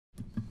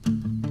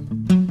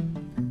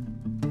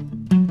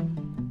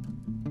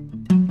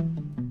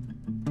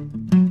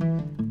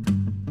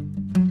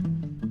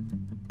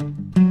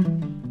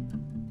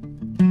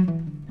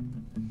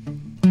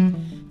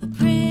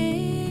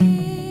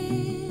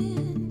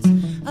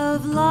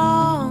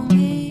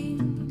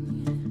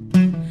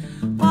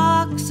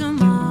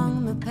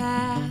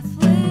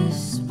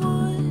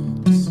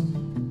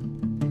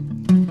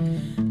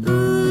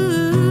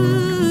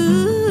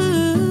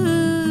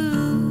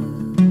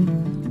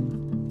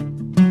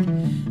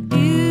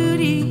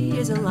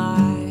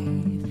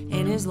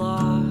his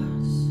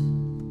loss.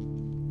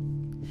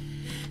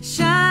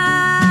 Shiny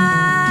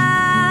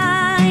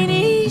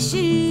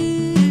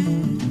shoes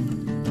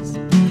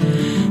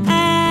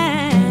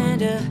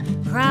and a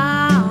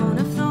crown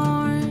of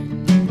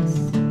thorns.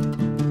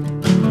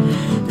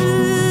 Ooh.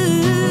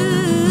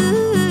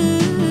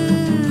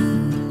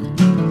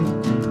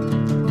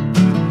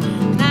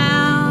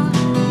 Now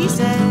he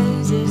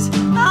says it's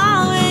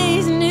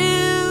always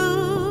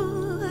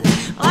new.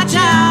 Watch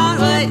out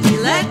what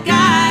you let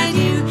guide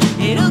you.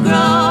 It'll grow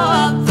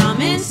up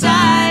from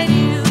inside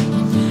you.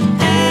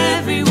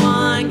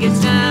 Everyone gets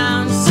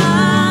down sometimes.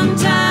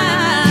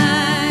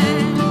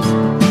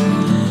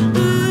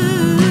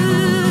 Ooh.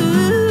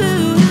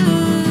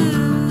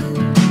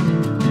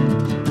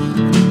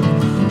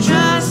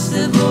 Trust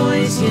the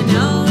voice you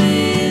know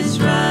is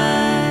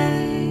right.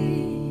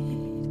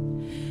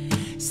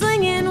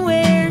 Slinging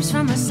wares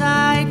from a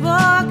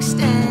sidewalk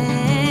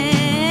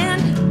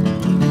stand.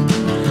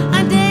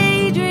 A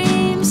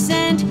daydream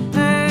sent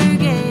her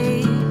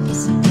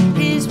gaze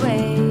his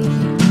way.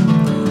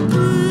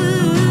 Ooh.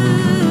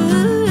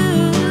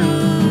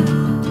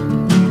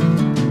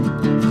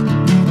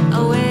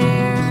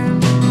 Aware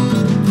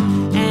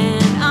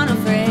and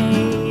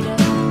unafraid.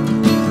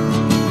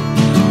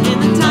 In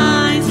the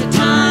times that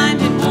time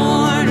had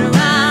worn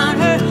around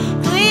her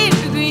clear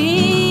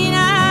green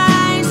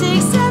eyes,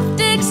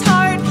 Acceptic's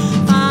heart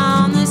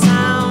found the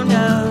sound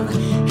of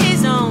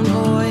his own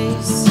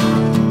voice.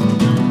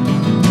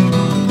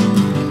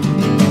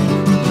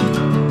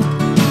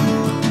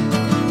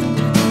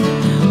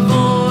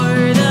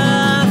 For the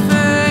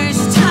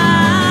first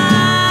time,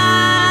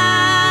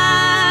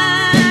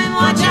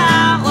 watch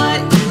out what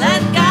you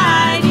let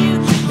guide you.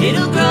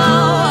 It'll grow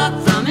up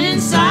from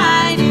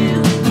inside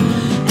you.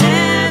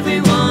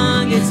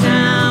 Everyone gets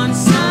down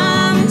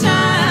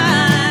sometimes.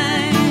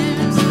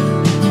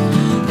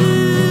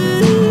 Ooh.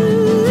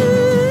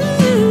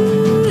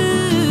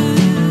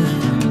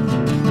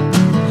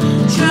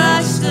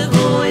 Trust the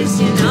voice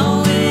you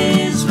know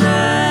is right.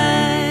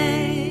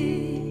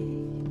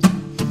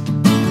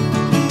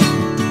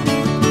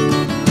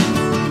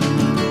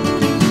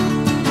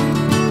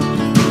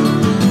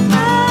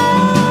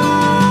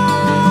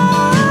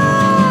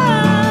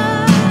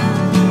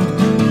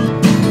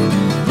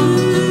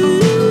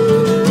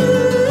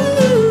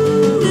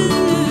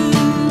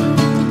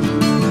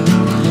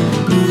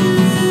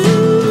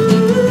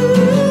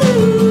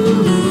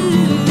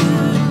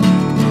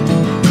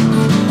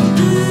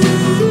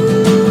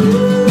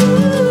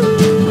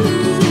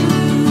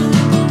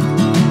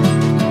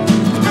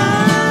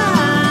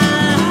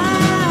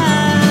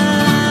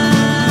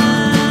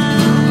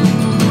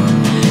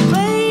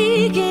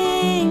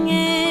 Waking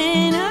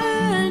in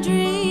a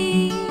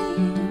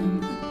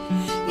dream,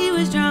 he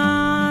was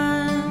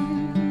drawn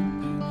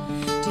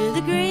to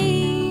the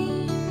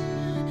green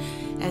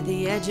at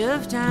the edge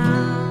of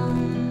town.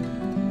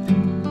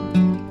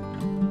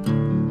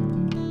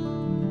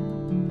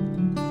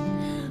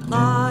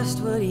 Lost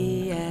what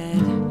he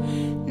had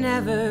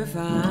never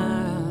found.